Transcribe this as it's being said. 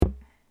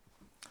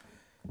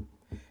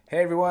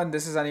Hey everyone,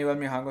 this is Aniel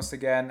Mihangos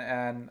again,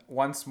 and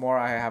once more,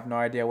 I have no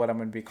idea what I'm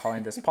going to be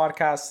calling this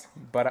podcast,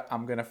 but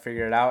I'm going to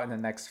figure it out in the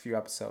next few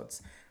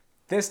episodes.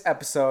 This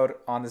episode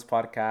on this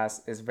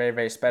podcast is very,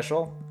 very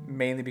special,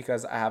 mainly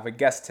because I have a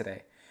guest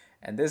today.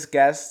 And this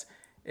guest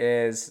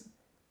is,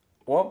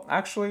 well,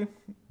 actually,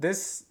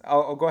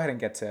 I'll go ahead and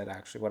get to it,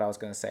 actually, what I was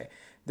going to say.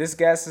 This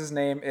guest's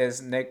name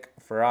is Nick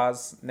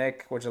Ferraz.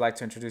 Nick, would you like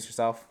to introduce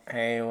yourself?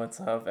 Hey, what's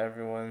up,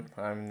 everyone?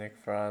 I'm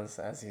Nick Ferraz,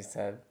 as you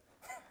said.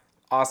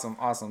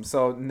 Awesome.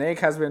 So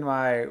Nick has been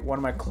one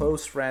of my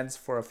close friends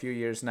for a few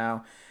years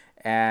now,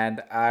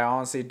 and I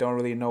honestly don't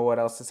really know what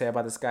else to say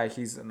about this guy.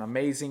 He's an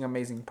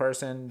amazing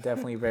person,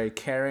 definitely very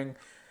caring.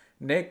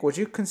 Nick, would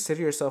you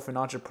consider yourself an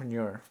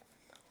entrepreneur?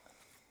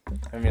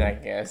 I mean, I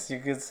guess you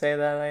could say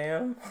that I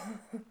am,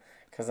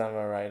 because I'm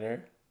a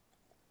writer.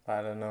 But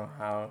I don't know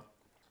how.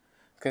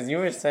 Because you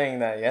were saying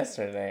that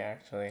yesterday,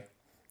 actually,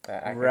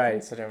 that I could Right.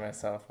 consider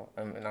myself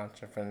an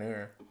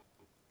entrepreneur.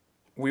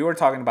 We were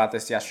talking about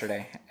this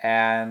yesterday,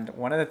 and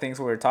one of the things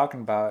we were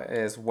talking about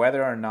is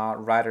whether or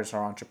not writers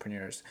are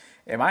entrepreneurs.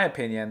 In my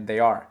opinion, they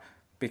are,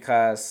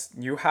 because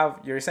you're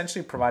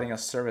essentially providing a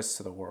service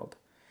to the world.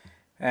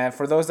 And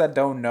for those that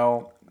don't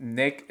know,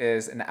 Nick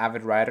is an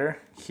avid writer.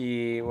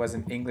 He was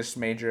an English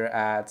major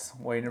at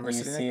what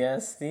university?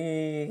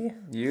 UCSD.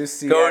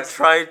 UCSD. Go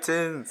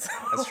Tritons.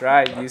 That's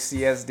right,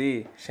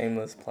 UCSD.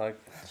 Shameless plug.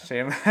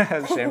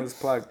 Shameless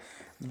plug.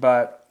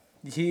 But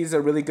he's a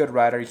really good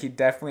writer.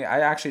 I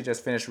actually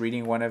just finished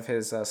reading one of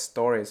his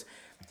stories.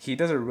 He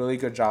does a really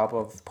good job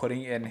of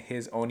putting in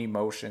his own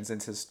emotions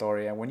into his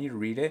story. And when you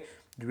read it,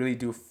 you really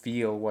do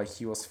feel what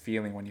he was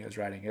feeling when he was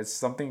writing. It's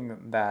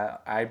something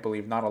that I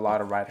believe not a lot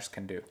of writers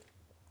can do.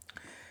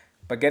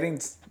 But getting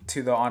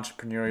to the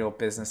entrepreneurial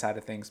business side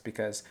of things,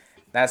 because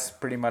that's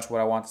pretty much what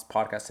I want this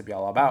podcast to be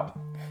all about.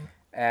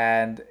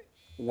 And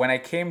when I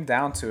came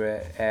down to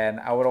it, and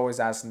I would always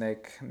ask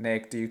Nick,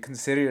 do you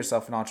consider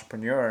yourself an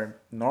entrepreneur?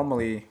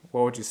 Normally,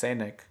 what would you say,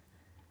 Nick?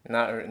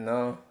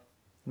 No.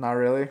 Not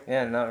really?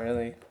 Yeah, not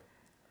really.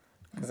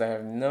 Because I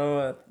have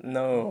no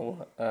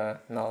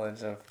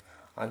knowledge of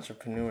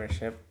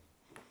entrepreneurship.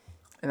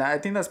 And I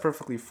think that's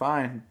perfectly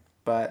fine.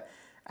 But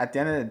at the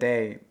end of the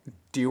day,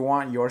 do you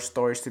want your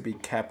stories to be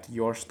kept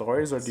your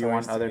stories, or do you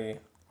want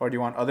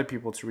other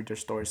people to read your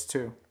stories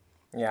too?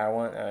 Yeah, I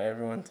want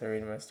everyone to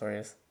read my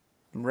stories.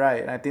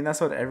 Right, and I think that's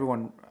what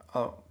everyone,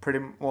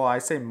 I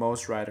say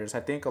most writers.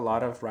 I think a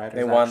lot of writers.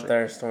 They want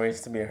their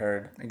stories to be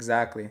heard.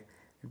 Exactly.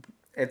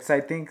 I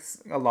think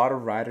a lot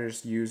of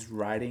writers use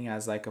writing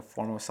as like a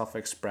form of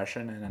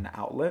self-expression and an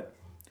outlet.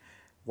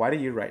 Why do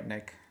you write,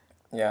 Nick?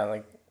 Yeah,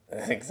 like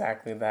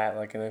exactly that,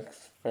 like an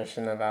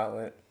expression of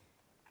outlet.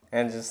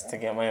 And just to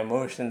get my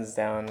emotions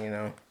down.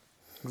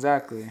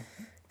 Exactly.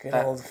 Good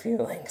old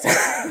feelings.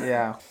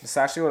 Yeah. It's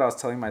actually what I was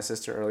telling my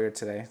sister earlier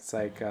today. It's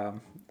like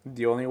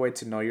the only way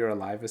to know you're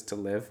alive is to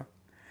live.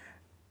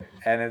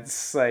 And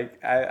it's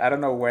like, I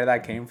don't know where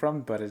that came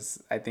from, but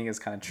I think it's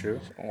kind of true.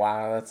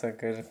 Wow, that's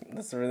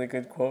a really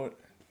good quote.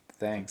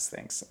 Thanks.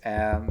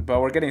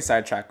 But we're getting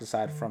sidetracked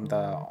aside from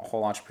the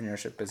whole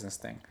entrepreneurship business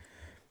thing.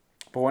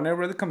 But when it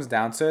really comes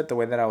down to it, the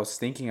way that I was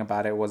thinking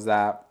about it was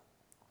that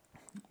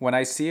when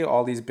I see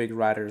all these big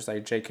writers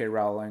like J.K.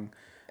 Rowling,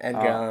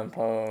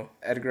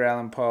 Edgar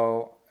Allan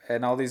Poe,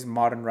 and all these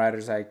modern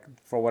writers, like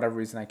for whatever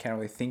reason I can't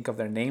really think of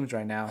their names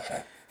right now.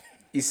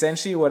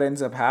 Essentially, what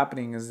ends up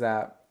happening is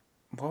that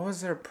what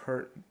was the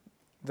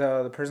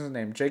person's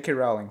name? J.K.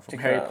 Rowling from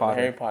Harry Potter.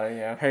 Harry Potter,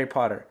 yeah. Harry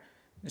Potter.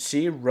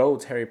 She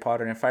wrote Harry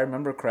Potter, and if I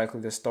remember correctly,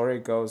 the story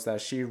goes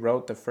that she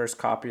wrote the first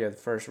copy of the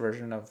first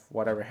version of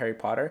whatever Harry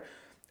Potter,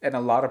 and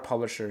a lot of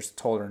publishers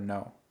told her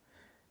no.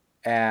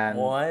 And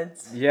what?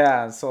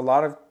 Yeah, so a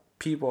lot of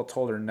people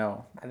told her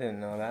no. I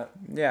didn't know that.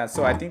 Yeah,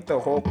 so I think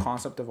the whole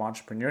concept of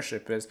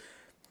entrepreneurship is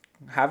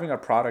having a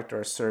product or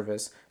a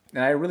service,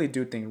 and I really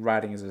do think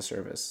writing is a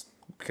service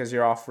because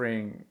you're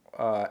offering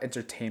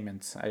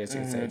entertainment, I guess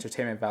you could say,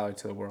 entertainment value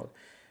to the world.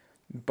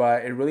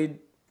 But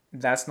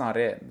that's not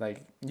it.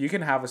 Like you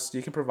can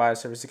provide a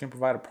service, you can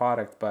provide a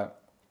product,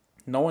 but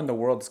no one in the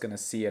world is going to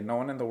see it. No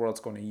one in the world is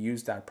going to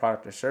use that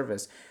product or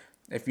service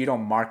if you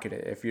don't market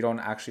it, if you don't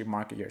actually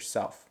market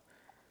yourself.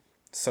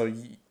 So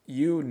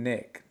you,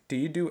 Nick, do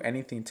you do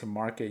anything to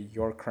market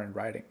your current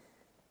writing?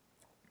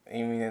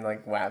 You mean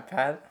like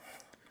Wattpad?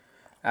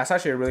 That's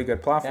actually a really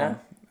good platform.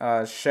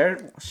 Yeah.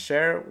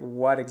 Share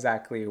what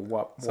exactly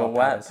what. So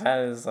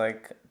Wattpad is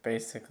like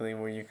basically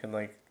where you can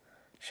like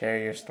share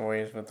your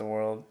stories with the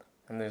world,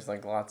 and there's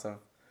like lots of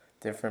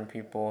different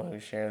people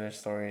who share their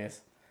stories.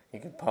 You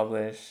could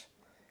publish,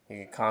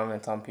 you could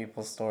comment on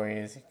people's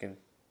stories, you could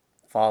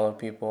follow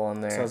people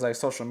on there. So it's like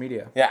social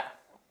media. Yeah.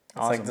 It's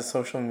like the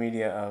social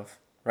media of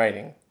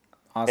writing.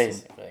 Awesome.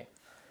 Basically.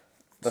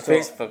 The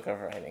Facebook of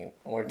writing,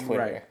 or Twitter.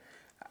 Right.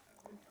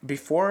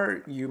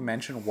 Before you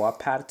mentioned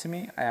Wattpad to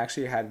me, I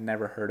actually had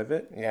never heard of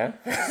it. Yeah?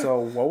 So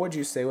what would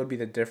you say would be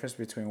the difference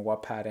between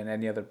Wattpad and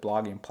any other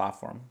blogging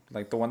platform?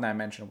 Like the one that I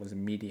mentioned was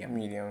Medium.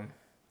 Medium.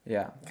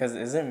 Yeah. Because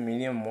isn't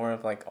Medium more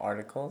of like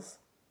articles?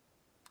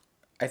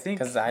 I think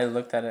Because I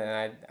looked at it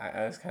and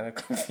I was kind of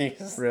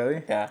confused.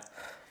 really. Yeah.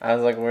 I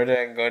was like, where do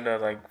I go to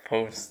like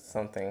post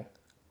something?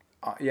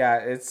 Yeah,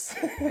 it's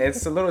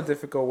a little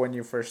difficult when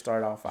you first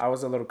start off. I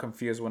was a little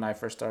confused when I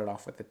first started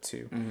off with it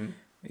too. Mm-hmm.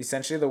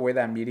 Essentially, the way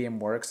that Medium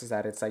works is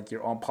that it's like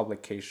your own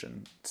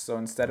publication. So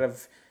instead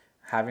of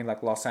having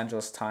like Los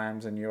Angeles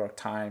Times and New York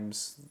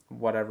Times,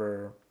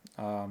 whatever,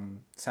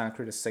 Santa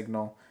Cruz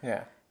Signal,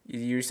 Yeah.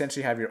 you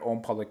essentially have your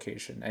own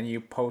publication and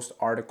you post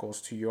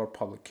articles to your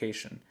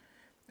publication.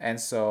 And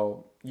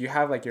so you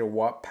have like your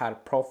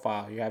Wattpad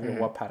profile, you have your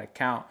Wattpad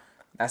account.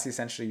 That's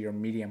essentially your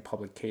Medium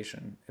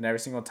publication. And every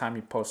single time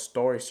you post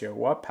stories to your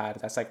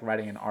Wattpad, that's like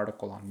writing an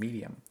article on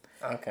Medium.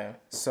 Okay.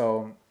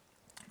 So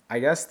I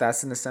guess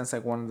that's in a sense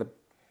like one of the,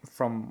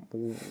 from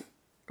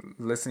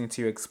listening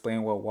to you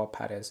explain what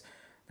Wattpad is,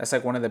 that's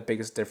like one of the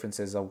biggest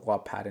differences of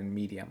Wattpad and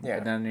Medium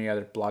and any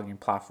other blogging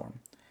platform.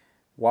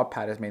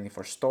 Wattpad is mainly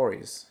for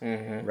stories,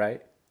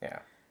 right? Yeah.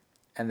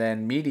 And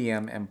then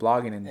Medium and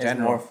blogging in It's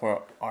general. more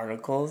for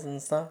articles and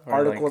stuff? Or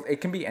Articles,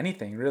 it can be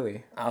anything,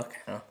 really.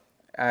 Okay.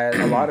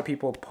 A lot of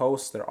people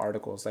post their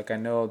articles. Like I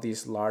know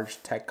these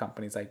large tech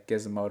companies like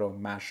Gizmodo,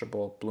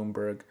 Mashable,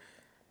 Bloomberg,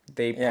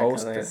 they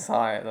post I it.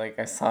 saw it. Like,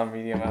 I saw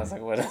Medium. I was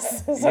like, what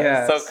is this?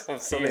 Yeah, I was so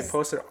confused. so they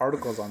post their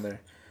articles on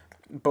there.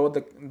 But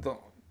the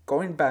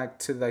going back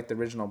to like the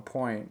original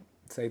point,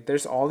 it's like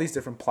there's all these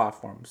different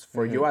platforms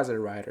for you as a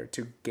writer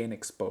to gain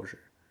exposure.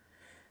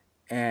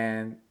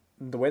 And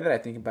the way that I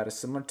think about it is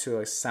similar to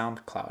like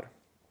SoundCloud.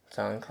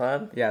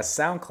 SoundCloud? Yeah,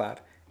 SoundCloud.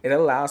 It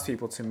allows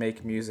people to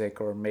make music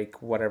or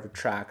make whatever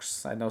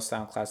tracks. I know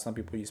SoundCloud, some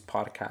people use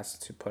podcasts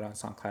to put on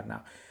SoundCloud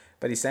now.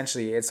 But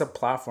essentially, it's a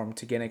platform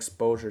to gain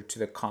exposure to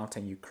the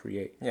content you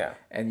create. Yeah.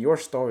 And your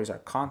stories are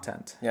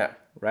content. Yeah.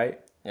 Right?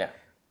 Yeah.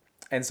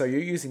 And so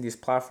you're using these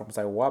platforms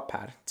like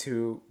Wattpad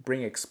to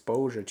bring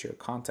exposure to your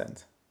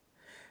content.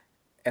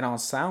 And on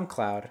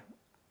SoundCloud,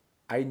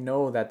 I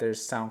know that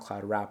there's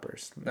SoundCloud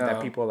rappers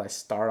that people like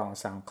start on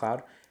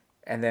SoundCloud,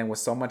 and then with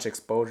so much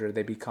exposure,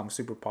 they become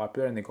super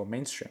popular and they go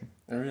mainstream.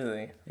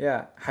 Really?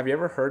 Yeah. Have you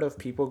ever heard of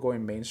people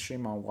going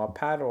mainstream on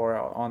Wattpad or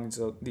on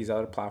these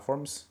other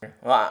platforms?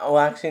 Well,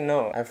 actually,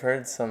 no. I've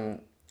heard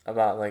some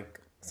about like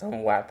some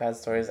Wattpad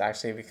stories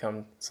actually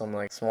become some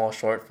like small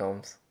short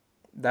films.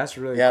 That's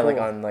really Yeah, cool.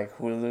 like on like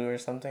Hulu or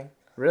something.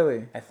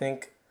 Really? I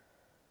think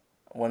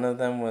one of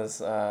them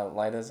was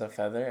Light as a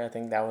Feather. I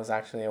think that was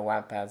actually a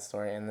Wattpad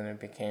story, and then it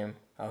became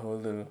a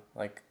Hulu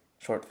like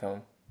short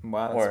film.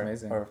 Wow, that's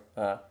amazing. Or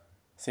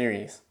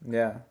series.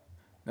 Yeah.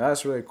 No,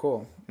 that's really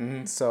cool.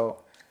 Mm-hmm.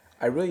 So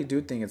I really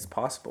do think it's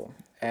possible.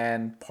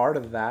 And part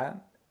of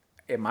that,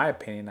 in my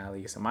opinion, at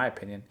least,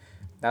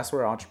 that's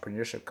where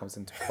entrepreneurship comes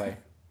into play.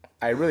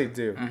 I really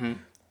do.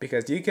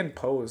 Because you can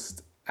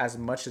post as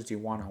much as you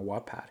want on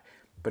Wattpad.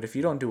 But if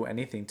you don't do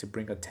anything to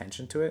bring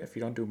attention to it, if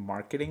you don't do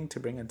marketing to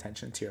bring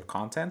attention to your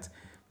content,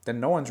 then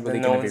no one's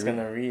really going to be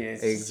gonna read it.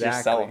 It's exactly,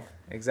 just yourself.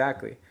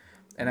 Exactly.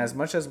 And as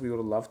much as we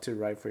would love to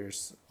write for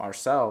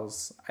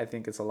ourselves, I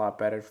think it's a lot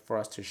better for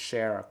us to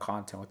share our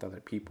content with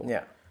other people.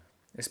 Yeah.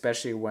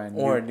 Especially when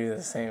do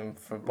the same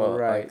for both,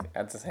 right, like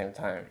at the same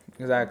time.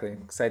 Exactly.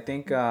 Because I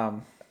think, I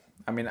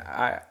mean,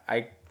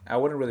 I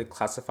wouldn't really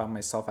classify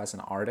myself as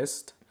an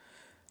artist.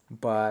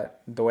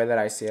 But the way that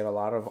I see it, a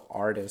lot of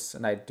artists,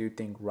 and I do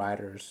think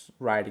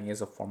writing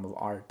is a form of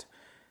art.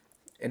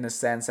 In a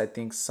sense, I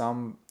think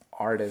some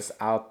artists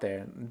out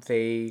there,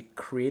 they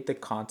create the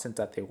content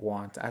that they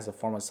want as a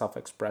form of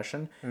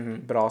self-expression,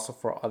 but also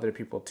for other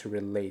people to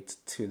relate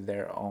to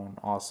their own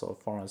also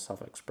form of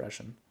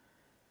self-expression.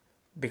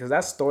 Because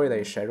that story that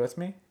you shared with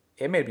me,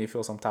 it made me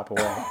feel some type of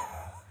way.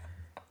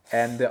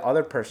 And the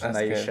other person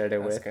that you shared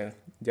it with,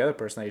 the other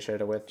person that you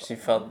shared it with, she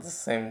felt the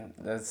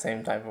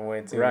same type of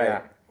way too. Right.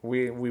 Yeah.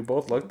 We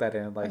both looked at it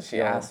and like, and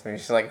she asked me,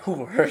 she's like,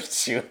 who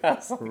hurt you? I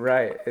was like,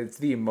 right. It's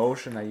the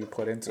emotion that you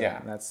put into it. Yeah.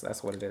 And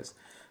that's what it is.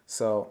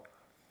 So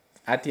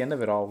at the end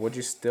of it all, would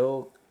you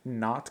still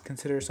not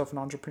consider yourself an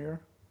entrepreneur?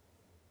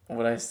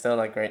 Would I still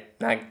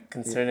like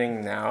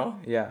considering now?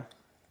 Yeah.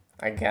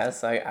 I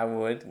guess I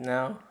would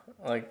now.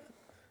 Like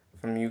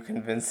from you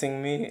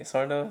convincing me,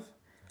 sort of.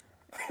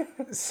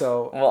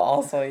 So Well,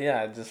 also,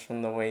 yeah, just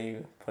from the way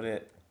you put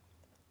it.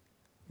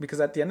 because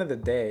at the end of the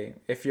day,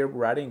 if you're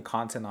writing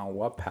content on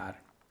Wattpad,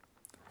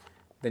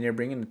 then you're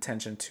bringing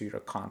attention to your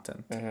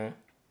content.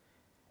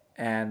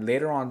 And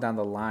later on down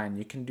the line,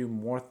 you can do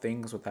more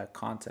things with that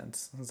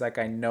content. It's like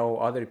I know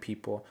other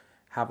people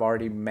have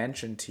already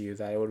mentioned to you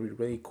that it would be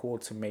really cool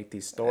to make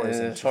these stories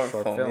into short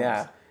films.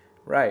 Yeah.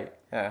 Right.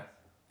 Yeah.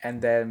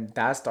 And then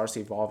that starts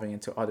evolving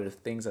into other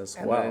things as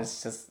well. And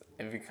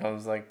it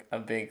becomes like a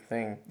big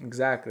thing.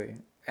 Exactly.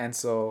 And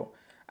so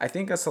I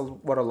think that's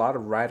what a lot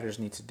of writers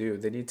need to do.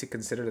 They need to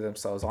consider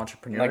themselves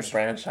entrepreneurs. Like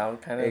branch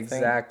out kind of thing.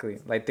 Exactly.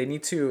 Like they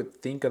need to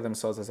think of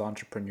themselves as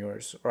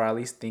entrepreneurs, or at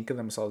least think of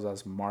themselves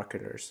as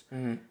marketers.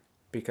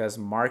 Because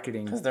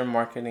marketing. Because they're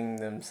marketing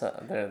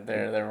themselves.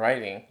 They're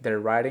writing. They're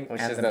writing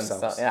Which and is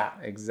themselves. Yeah.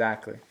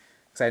 Exactly.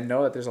 Because I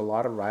know that there's a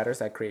lot of writers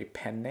that create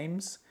pen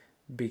names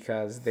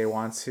because they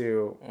want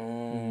to.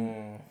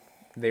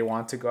 They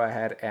want to go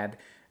ahead and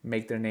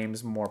make their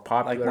names more Like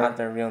popular. not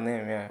their real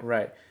name, yeah.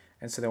 Right.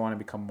 And so they want to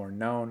become more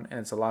known, and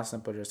it's a lot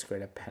simpler just to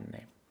create a pen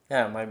name.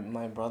 Yeah,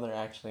 my brother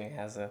actually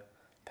has a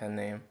pen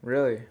name.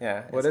 Really?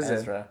 Yeah, What it's is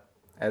Ezra.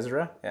 it?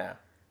 Ezra? Yeah.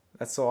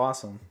 That's so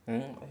awesome.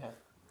 Mm-hmm. Yeah.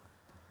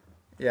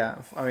 Yeah,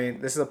 I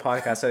mean, this is a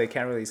podcast, so they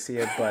can't really see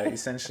it, but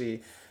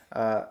essentially,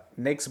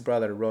 Nick's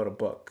brother wrote a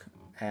book,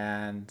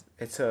 and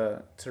it's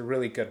a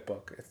really good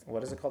book.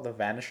 What is it called? The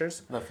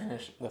Vanishers? The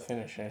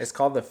finishers. It's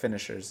called The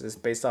Finishers. It's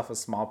based off of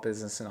small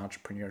business and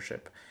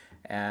entrepreneurship.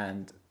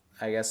 And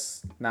I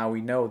guess now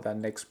we know that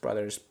Nick's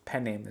brother's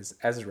pen name is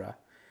Ezra.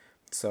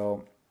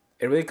 So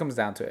it really comes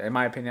down to it. In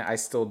my opinion, I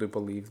still do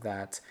believe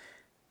that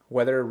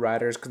whether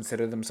writers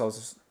consider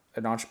themselves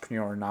an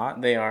entrepreneur or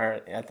not, They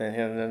are at the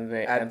end of the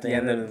day. At the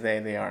end of the day,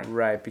 they are.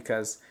 right,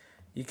 because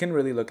you can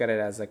really look at it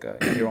as like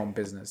your own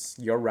business.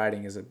 Your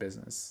writing is a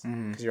business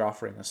because you're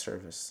offering a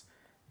service.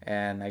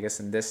 And I guess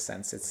in this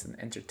sense, it's an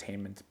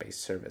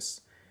entertainment-based service.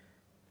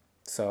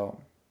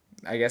 So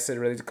I guess it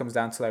really comes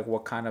down to like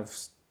what kind of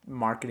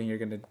marketing you're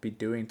going to be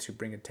doing to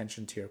bring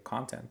attention to your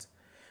content.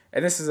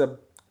 And this is a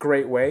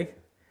great way.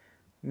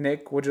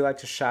 Nick, would you like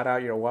to shout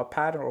out your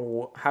Wattpad,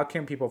 or how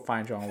can people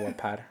find you on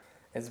Wattpad?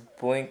 It's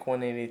Blink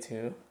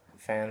 182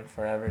 fan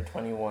forever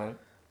 21.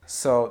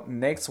 So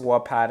Nick's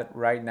Wattpad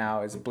right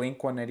now is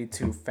Blink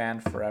 182 fan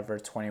forever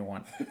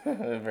 21.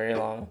 Very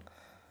long.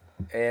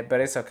 But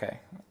it's okay.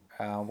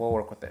 We'll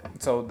work with it.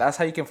 So that's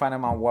how you can find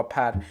him on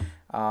Wattpad.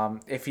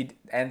 If he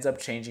ends up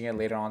changing it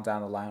later on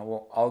down the line,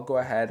 I'll go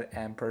ahead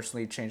and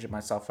personally change it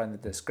myself in the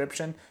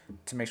description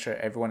to make sure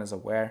everyone is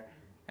aware.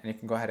 And you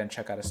can go ahead and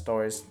check out his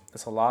stories.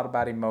 There's a lot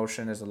about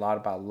emotion. There's a lot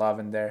about love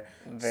in there.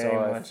 Very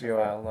much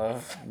about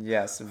love.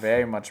 Yes,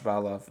 very much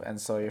about love. And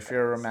so if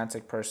you're a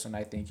romantic person,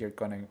 I think you're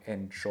going to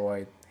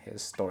enjoy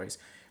his stories.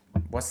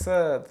 What's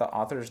the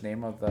author's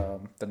name of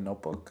the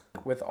notebook?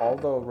 With all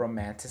the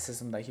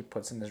romanticism that he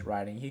puts in his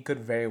writing, he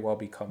could very well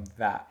become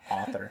that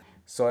author.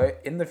 So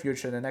in the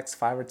future, the next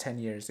 5 or 10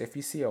 years, if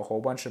you see a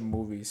whole bunch of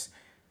movies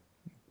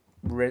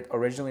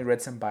originally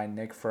written by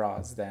Nick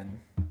Ferraz, then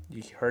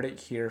you heard it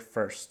here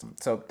first.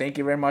 So thank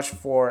you very much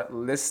for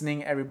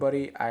listening,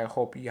 everybody. I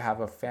hope you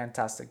have a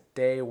fantastic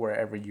day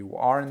wherever you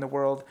are in the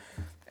world.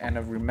 And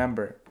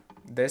remember,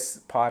 this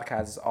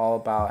podcast is all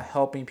about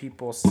helping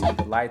people see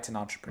the light in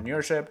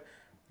entrepreneurship,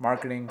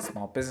 marketing,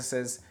 small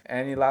businesses.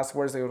 Any last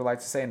words that you would like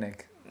to say,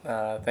 Nick?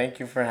 Thank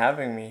you for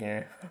having me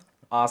here.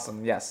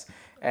 Awesome, yes.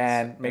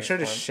 And make sure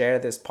to fun. share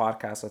this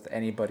podcast with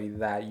anybody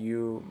that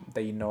you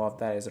know of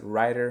that is a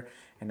writer,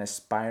 an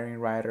aspiring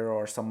writer,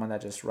 or someone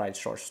that just writes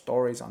short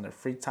stories on their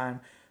free time.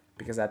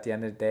 Because at the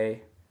end of the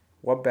day,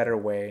 what better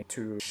way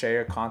to share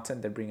your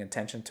content than bring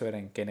attention to it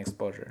and gain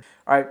exposure?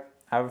 All right,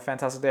 have a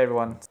fantastic day,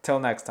 everyone. Till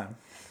next time.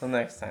 Till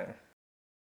next time.